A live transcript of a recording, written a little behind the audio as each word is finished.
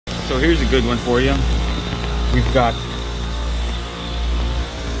So here's a good one for you. We've got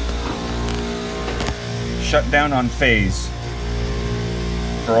shutdown on phase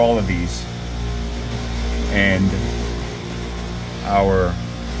for all of these, and our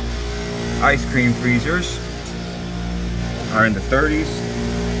ice cream freezers are in the 30s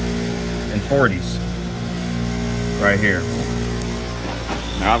and 40s right here.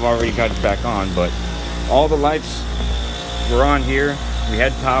 Now I've already got it back on, but all the lights were on here. We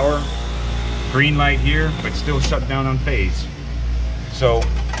had power, green light here, but still shut down on phase. So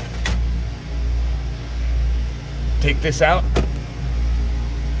take this out,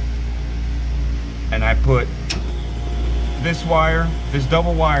 and I put this wire, this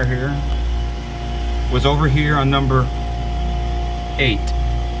double wire here, was over here on number 8,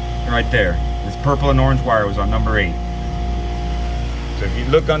 right there. This purple and orange wire was on number 8. So if you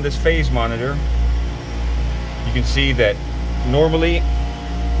look on this phase monitor, you can see that normally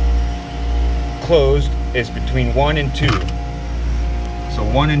closed is between 1 and 2. So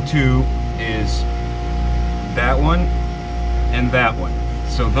 1 and 2 is that one and that one.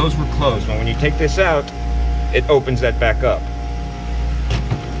 So those were closed. But when you take this out, it opens that back up.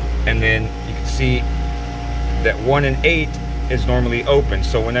 And then you can see that 1 and 8 is normally open.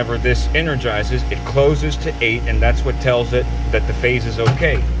 So whenever this energizes, it closes to 8, and that's what tells it that the phase is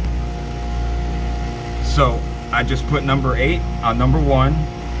okay. So I just put number 8 on number 1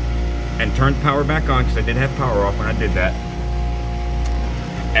 and turned power back on, because I did have power off when I did that.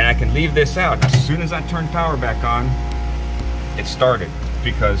 And I can leave this out. As soon as I turned power back on, it started,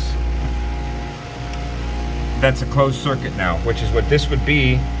 because that's a closed circuit now, which is what this would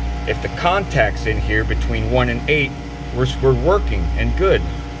be if the contacts in here between 1 and 8 were working and good.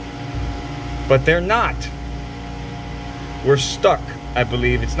 But they're not. We're stuck, I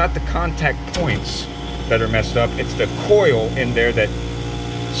believe. It's not the contact points that are messed up, it's the coil in there that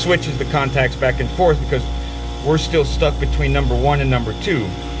switches the contacts back and forth, because we're still stuck between number 1 and number 2.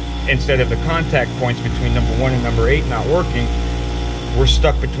 Instead of the contact points between number 1 and number 8 not working, we're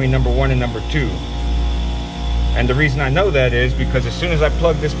stuck between number 1 and number 2. And the reason I know that is because as soon as I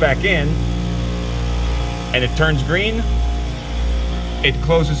plug this back in and it turns green, it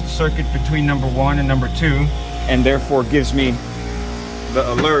closes the circuit between number 1 and number 2, and therefore gives me the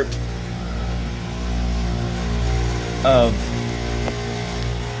alert of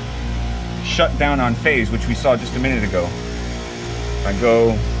shut down on phase, which we saw just a minute ago. I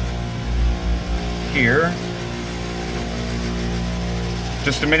go here.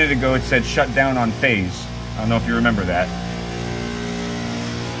 Just a minute ago it said shut down on phase. I don't know if you remember that.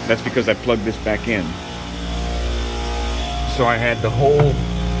 That's because I plugged this back in. So I had the whole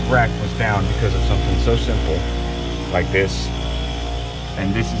rack was down because of something so simple like this.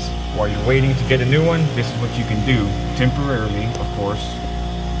 And this is, while you're waiting to get a new one, this is what you can do temporarily, of course,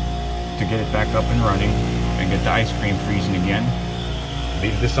 to get it back up and running and get the ice cream freezing again.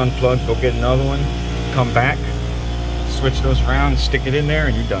 Leave this unplugged, go get another one, come back, switch those around, stick it in there,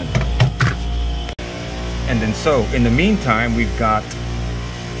 and you're done. And then so, in the meantime, we've got,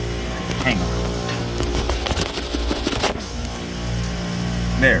 hang on.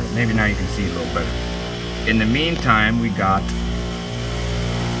 There, maybe now you can see a little better. In the meantime, we got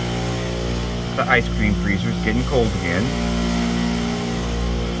the ice cream freezers getting cold again.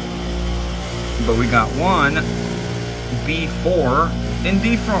 But we got one B4 in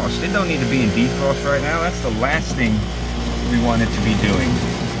defrost. It don't need to be in defrost right now. That's the last thing we want it to be doing.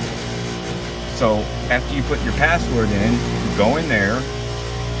 So after you put your password in, you go in there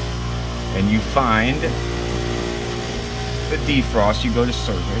and you find the defrost. You go to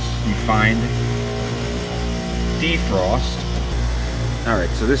service, you find defrost. All right,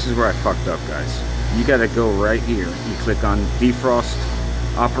 so this is where I fucked up, guys. You gotta go right here. You click on defrost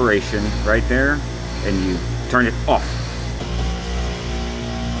operation right there, and you turn it off.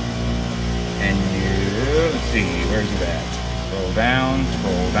 And you, let's see, where's it at? Scroll down,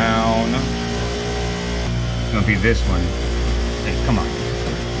 scroll down. It's gonna be this one. Hey, come on.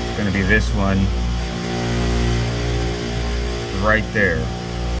 It's gonna be this one right there.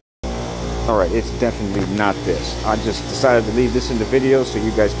 Alright, it's definitely not this. I just decided to leave this in the video so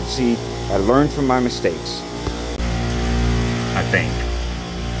you guys can see I learned from my mistakes. I think.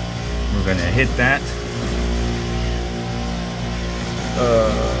 We're gonna hit that.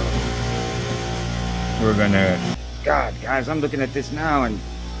 We're gonna... God, guys, I'm looking at this now and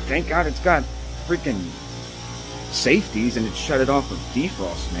thank God it's got freaking safeties and it shut it off with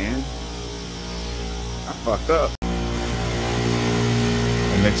defrost, man. I fucked up.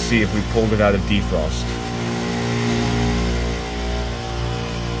 And let's see if we pulled it out of defrost.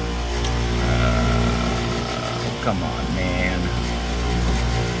 Come on, man.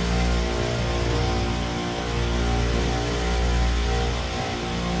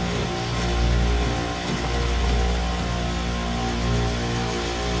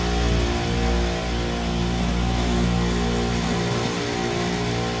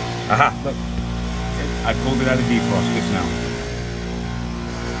 Aha, look. I pulled it out of defrost just now.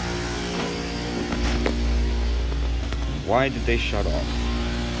 Why did they shut off?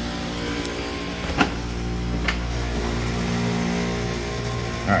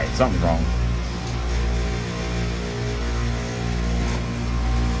 Alright, something's wrong.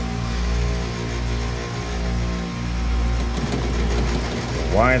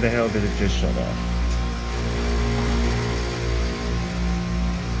 Why the hell did it just shut off?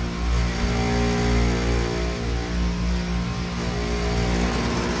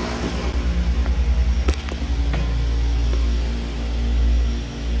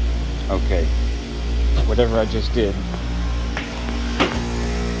 Okay, whatever I just did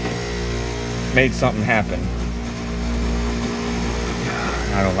made something happen.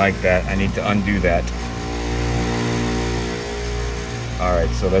 I don't like that. I need to undo that. Alright,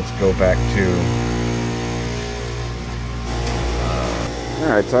 so let's go back to...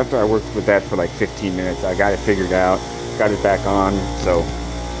 Alright, so after I worked with that for like 15 minutes, I got it figured out, got it back on, so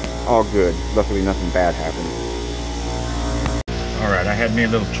all good. Luckily nothing bad happened. Alright, I had me a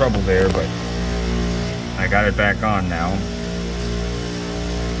little trouble there, but I got it back on now.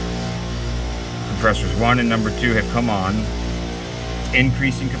 Compressors 1 and number 2 have come on. It's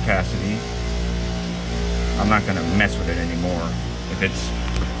increasing capacity. I'm not going to mess with it anymore. If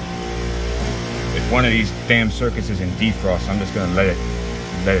one of these damn circuits is in defrost, I'm just going to let it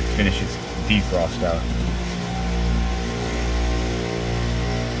finish its defrost out.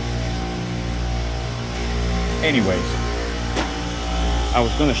 Anyways, I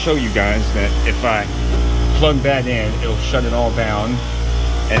was going to show you guys that if I plug that in, it'll shut it all down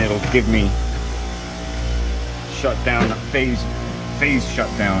and it'll give me shutdown phase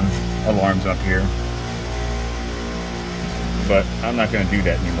shutdown alarms up here. But I'm not going to do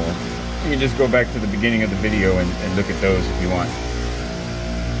that anymore. You can just go back to the beginning of the video and look at those if you want.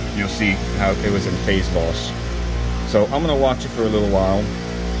 You'll see how it was in phase loss. So I'm going to watch it for a little while,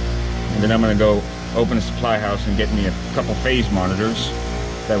 and then I'm going to go open a supply house and get me a couple phase monitors.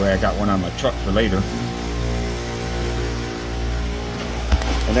 That way I got one on my truck for later.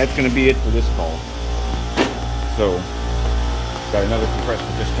 And that's going to be it for this call. So, got another compressor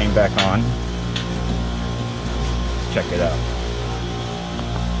that just came back on. Let's check it out.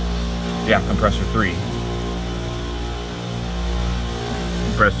 Yeah, compressor 3.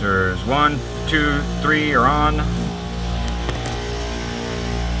 Compressors 1, 2, 3 are on.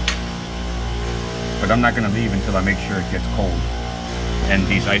 But I'm not going to leave until I make sure it gets cold and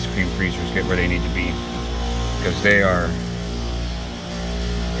these ice cream freezers get where they need to be, because they are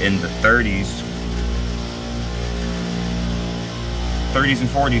in the 30s and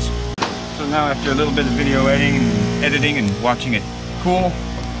 40s. So now after a little bit of video editing and watching it cool,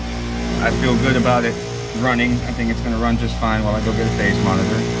 I feel good about it running. I think it's going to run just fine while I go get a phase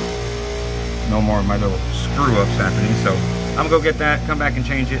monitor. No more of my little screw ups happening, so I'm going to go get that, come back and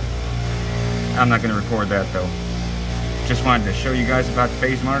change it. I'm not going to record that though. Just wanted to show you guys about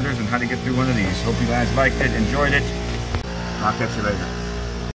phase monitors and how to get through one of these. Hope you guys liked it, enjoyed it. I'll catch you later.